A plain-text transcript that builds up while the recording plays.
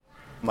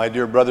My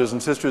dear brothers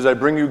and sisters, I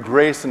bring you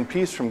grace and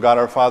peace from God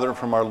our Father and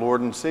from our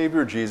Lord and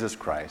Savior, Jesus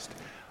Christ.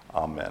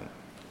 Amen.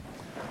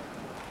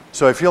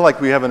 So I feel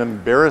like we have an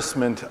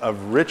embarrassment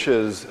of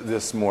riches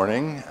this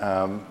morning.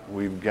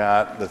 We've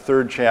got the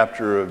third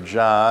chapter of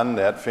John,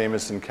 that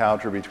famous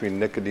encounter between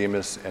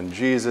Nicodemus and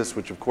Jesus,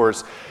 which of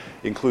course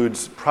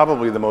includes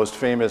probably the most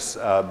famous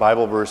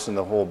Bible verse in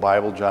the whole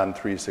Bible, John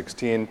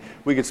 3:16.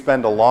 We could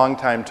spend a long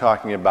time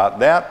talking about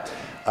that.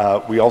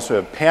 We also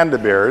have panda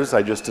bears,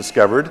 I just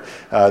discovered,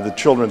 the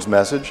children's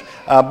message.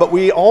 But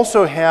we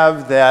also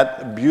have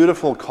that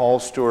beautiful call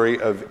story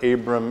of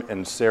Abram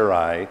and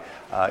Sarai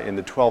in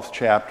the 12th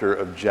chapter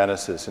of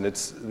Genesis. And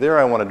it's there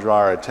I want to draw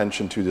our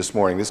attention to this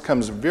morning. This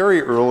comes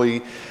very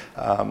early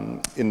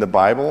in the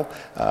Bible.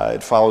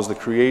 It follows the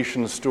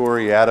creation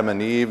story, Adam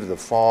and Eve, the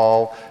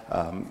fall,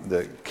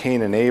 the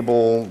Cain and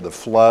Abel, the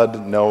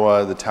flood,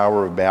 Noah, the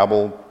Tower of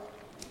Babel.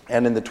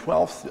 And in the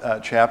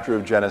 12th chapter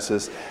of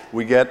Genesis,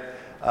 we get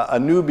a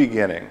new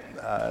beginning.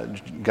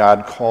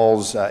 God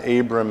calls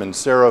Abram and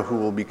Sarah, who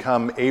will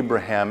become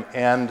Abraham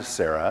and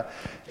Sarah.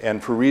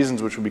 And for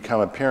reasons which will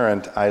become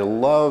apparent, I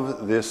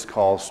love this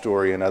call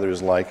story and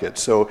others like it.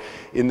 So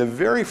in the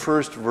very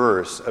first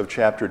verse of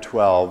chapter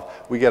 12,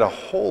 we get a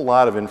whole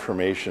lot of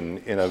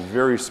information in a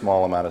very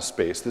small amount of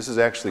space. This is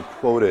actually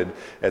quoted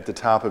at the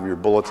top of your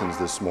bulletins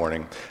this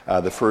morning,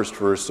 the first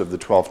verse of the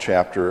 12th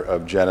chapter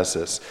of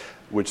Genesis,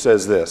 which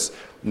says this: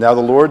 "Now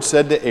the Lord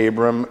said to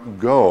Abram,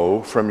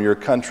 'Go from your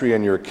country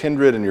and your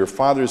kindred and your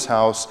father's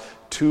house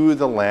to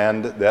the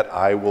land that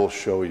I will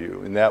show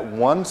you.'" In that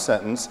one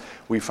sentence,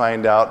 we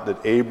find out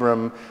that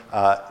Abram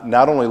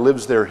not only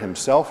lives there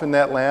himself in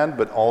that land,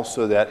 but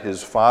also that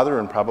his father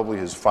and probably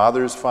his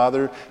father's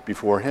father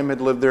before him had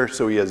lived there.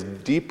 So he has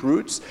deep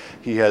roots,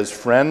 he has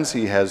friends,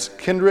 he has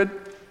kindred.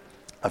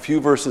 A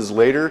few verses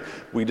later,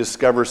 we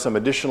discover some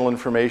additional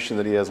information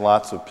that he has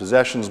lots of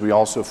possessions. We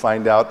also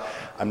find out,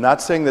 I'm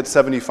not saying that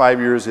 75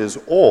 years is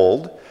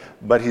old,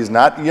 but he's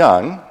not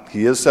young.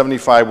 He is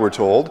 75, we're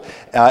told.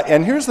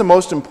 And here's the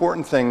most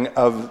important thing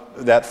of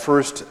that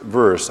first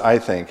verse, I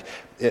think,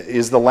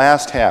 is the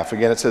last half.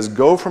 Again, it says,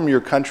 "Go from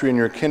your country and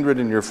your kindred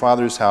and your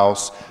father's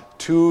house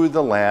to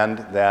the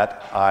land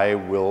that I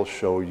will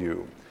show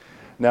you."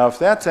 Now, if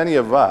that's any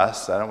of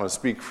us, I don't want to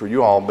speak for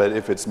you all, but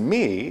if it's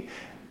me,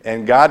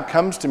 and God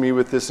comes to me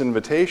with this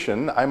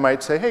invitation, I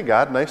might say, "Hey,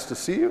 God, nice to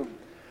see you.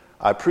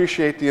 I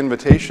appreciate the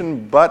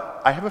invitation,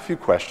 but I have a few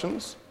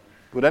questions."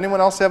 Would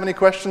anyone else have any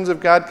questions if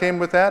God came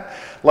with that?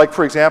 Like,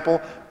 for example,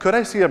 could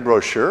I see a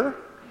brochure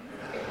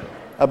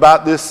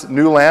about this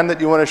new land that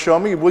you want to show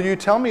me? Will you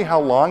tell me how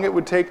long it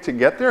would take to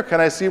get there?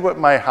 Can I see what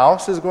my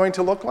house is going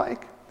to look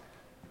like?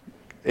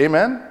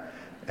 Amen?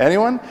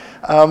 Anyone?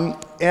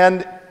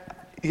 And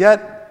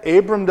yet,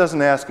 Abram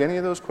doesn't ask any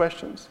of those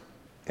questions.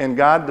 And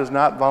God does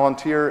not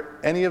volunteer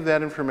any of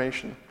that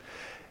information.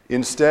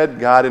 Instead,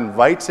 God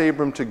invites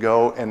Abram to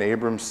go, and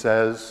Abram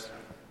says,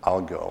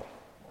 "I'll go."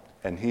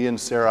 And he and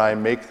Sarai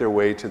make their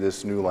way to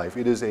this new life.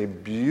 It is a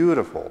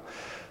beautiful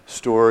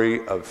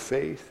story of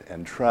faith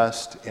and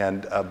trust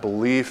and a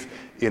belief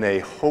in a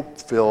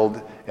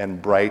hope-filled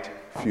and bright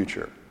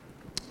future.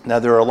 Now,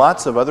 there are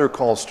lots of other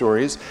call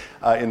stories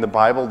in the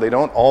Bible. They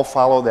don't all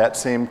follow that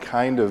same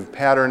kind of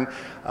pattern.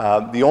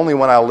 The only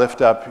one I'll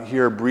lift up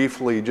here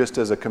briefly, just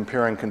as a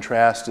compare and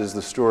contrast, is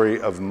the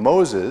story of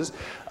Moses.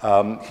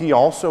 He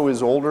also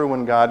is older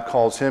when God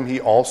calls him.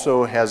 He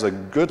also has a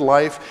good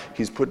life.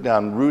 He's put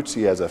down roots.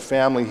 He has a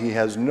family. He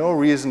has no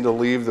reason to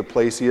leave the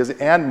place he is.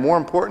 And more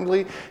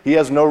importantly, he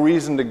has no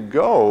reason to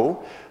go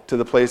to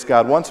the place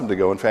God wants him to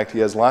go. In fact, he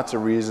has lots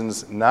of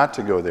reasons not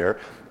to go there.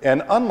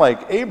 And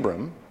unlike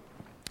Abram,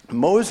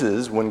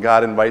 Moses, when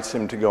God invites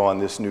him to go on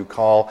this new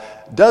call,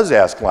 does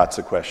ask lots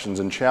of questions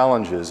and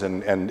challenges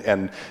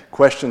and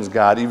questions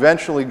God.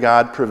 Eventually,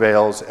 God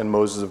prevails, and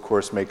Moses, of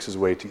course, makes his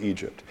way to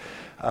Egypt.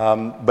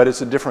 But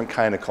it's a different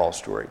kind of call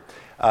story.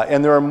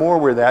 And there are more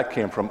where that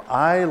came from.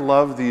 I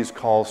love these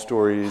call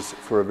stories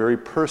for a very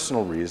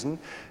personal reason,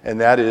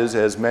 and that is,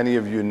 as many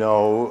of you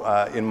know,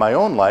 in my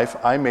own life,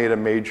 I made a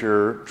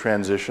major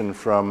transition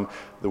from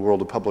the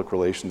world of public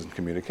relations and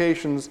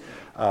communications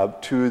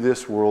to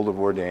this world of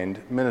ordained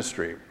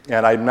ministry.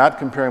 And I'm not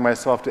comparing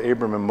myself to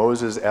Abram and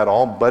Moses at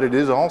all, but it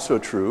is also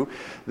true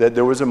that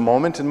there was a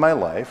moment in my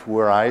life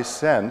where I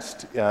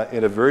sensed,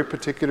 at a very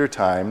particular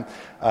time,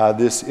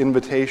 this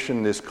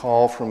invitation, this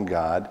call from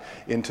God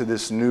into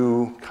this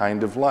new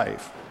kind of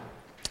life.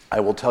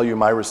 I will tell you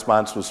my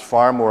response was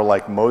far more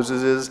like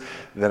Moses's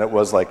than it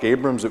was like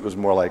Abram's. It was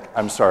more like,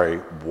 "I'm sorry,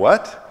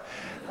 what?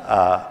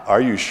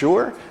 Are you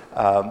sure?"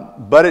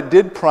 But it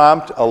did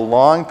prompt a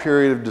long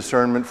period of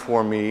discernment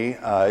for me.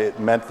 It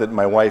meant that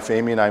my wife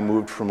Amy and I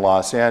moved from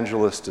Los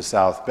Angeles to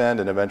South Bend,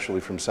 and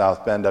eventually from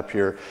South Bend up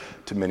here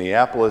to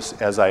Minneapolis.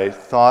 As I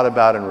thought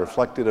about and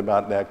reflected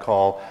about that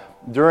call,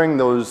 during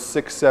those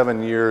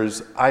 6-7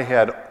 years, I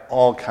had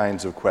all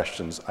kinds of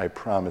questions, I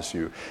promise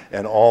you,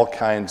 and all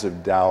kinds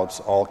of doubts,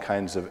 all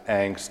kinds of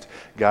angst.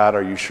 God,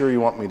 are you sure you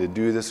want me to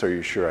do this? Are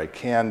you sure I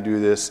can do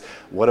this?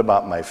 What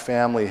about my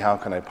family? How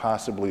can I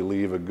possibly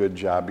leave a good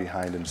job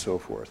behind, and so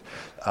forth?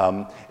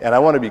 And I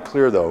want to be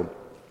clear, though,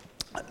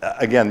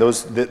 again,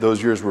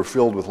 those years were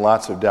filled with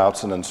lots of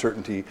doubts and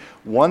uncertainty.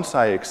 Once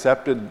I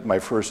accepted my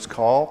first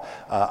call,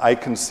 I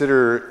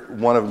consider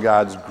one of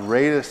God's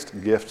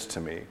greatest gifts to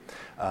me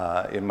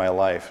in my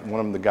life,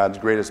 one of God's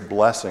greatest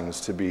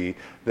blessings to be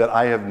that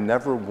I have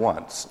never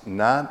once,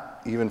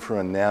 not even for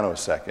a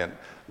nanosecond,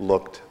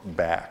 looked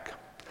back.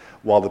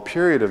 While the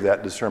period of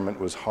that discernment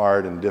was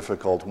hard and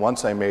difficult,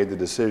 once I made the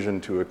decision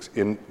to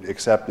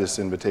accept this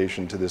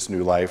invitation to this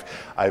new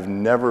life, I've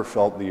never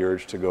felt the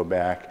urge to go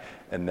back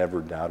and never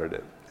doubted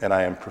it. And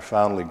I am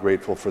profoundly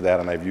grateful for that,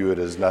 and I view it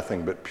as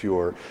nothing but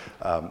pure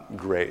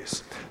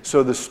grace.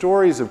 So the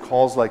stories of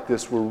calls like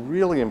this were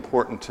really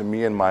important to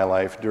me in my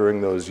life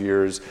during those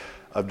years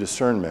of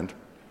discernment.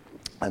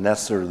 And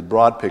that's sort of the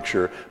broad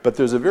picture. But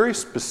there's a very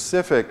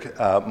specific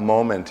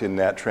moment in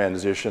that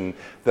transition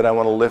that I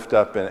want to lift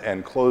up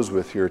and close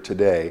with here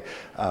today.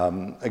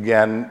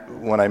 Again,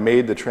 when I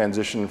made the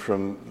transition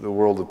from the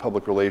world of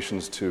public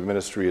relations to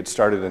ministry, it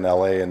started in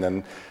LA, and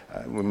then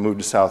we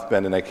moved to South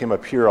Bend, and I came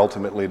up here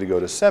ultimately to go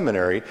to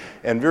seminary.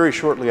 And very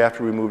shortly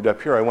after we moved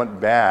up here, I went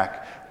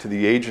back to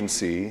the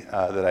agency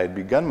that I had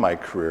begun my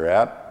career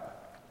at,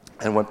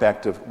 and went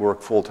back to work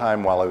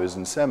full-time while I was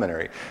in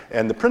seminary.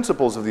 And the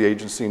principals of the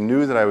agency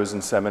knew that I was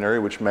in seminary,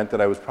 which meant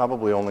that I was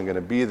probably only going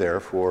to be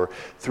there for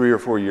 3 or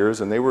 4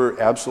 years, and they were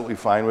absolutely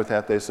fine with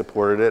that. They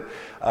supported it.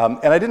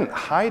 And I didn't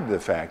hide the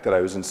fact that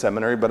I was in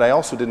seminary, but I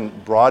also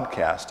didn't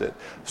broadcast it.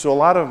 So a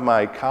lot of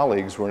my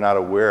colleagues were not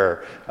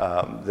aware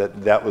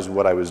that that was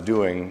what I was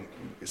doing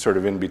sort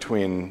of in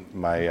between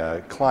my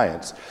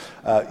clients.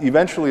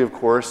 Eventually, of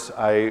course,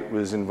 I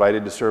was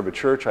invited to serve a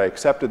church. I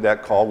accepted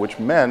that call, which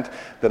meant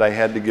that I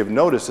had to give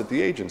notice at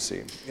the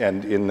agency.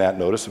 And in that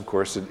notice, of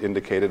course, it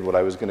indicated what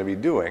I was going to be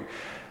doing.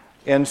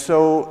 And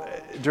so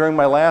during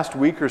my last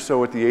week or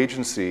so at the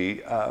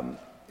agency,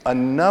 a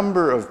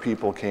number of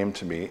people came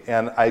to me,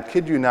 and I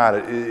kid you not,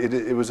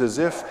 it was as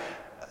if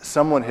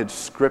someone had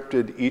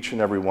scripted each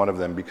and every one of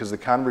them, because the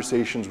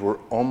conversations were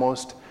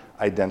almost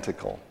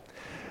identical.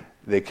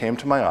 They came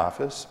to my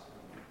office,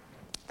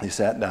 they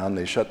sat down,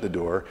 they shut the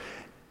door,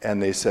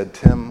 and they said,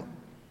 "Tim,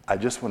 I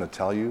just want to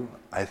tell you,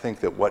 I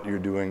think that what you're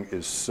doing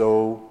is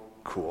so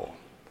cool,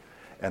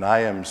 and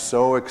I am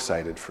so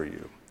excited for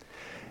you."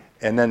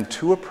 And then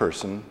to a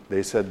person,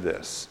 they said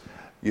this,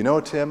 "You know,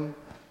 Tim,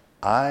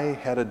 I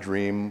had a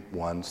dream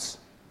once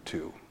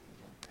too."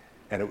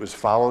 And it was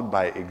followed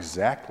by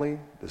exactly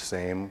the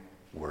same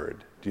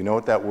word. Do you know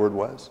what that word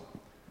was?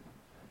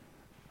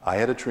 I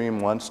had a dream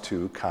once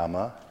too,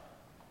 comma,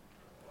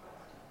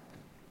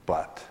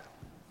 but.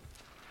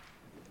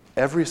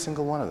 Every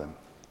single one of them.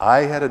 I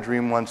had a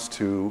dream once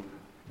too,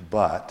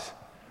 but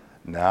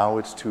now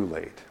it's too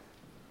late.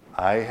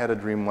 I had a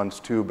dream once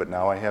too, but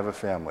now I have a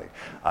family.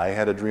 I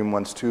had a dream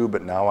once too,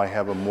 but now I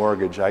have a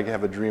mortgage. I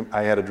had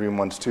a dream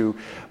once too,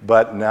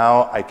 but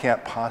now I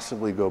can't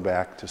possibly go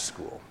back to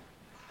school.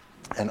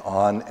 And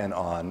on and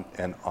on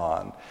and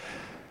on.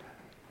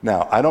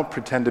 Now, I don't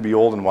pretend to be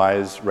old and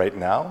wise right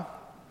now,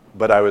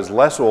 but I was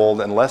less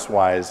old and less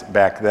wise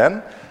back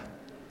then.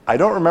 I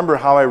don't remember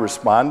how I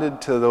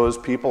responded to those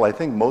people. I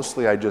think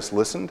mostly I just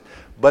listened.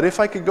 But if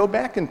I could go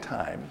back in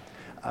time,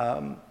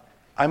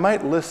 I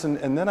might listen,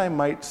 and then I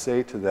might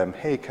say to them,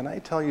 "Hey, can I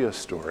tell you a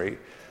story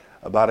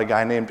about a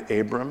guy named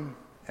Abram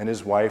and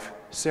his wife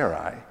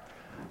Sarai?"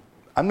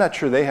 I'm not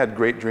sure they had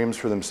great dreams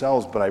for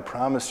themselves, but I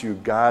promise you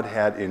God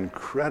had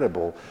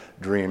incredible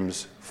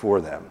dreams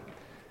for them.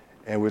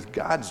 And with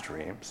God's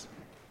dreams,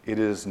 it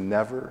is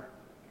never,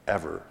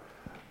 ever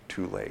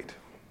too late.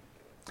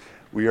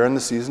 We are in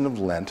the season of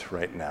Lent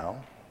right now,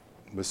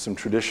 with some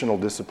traditional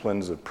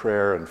disciplines of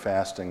prayer and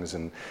fasting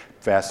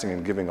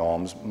and giving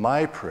alms.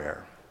 My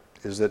prayer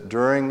is that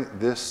during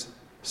this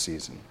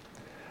season,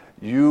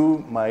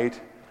 you might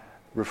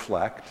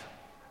reflect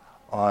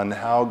on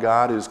how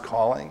God is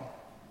calling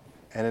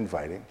and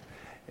inviting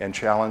and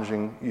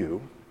challenging you,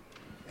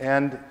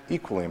 and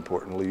equally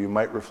importantly, you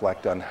might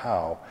reflect on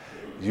how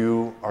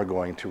you are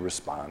going to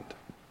respond.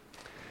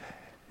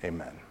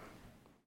 Amen.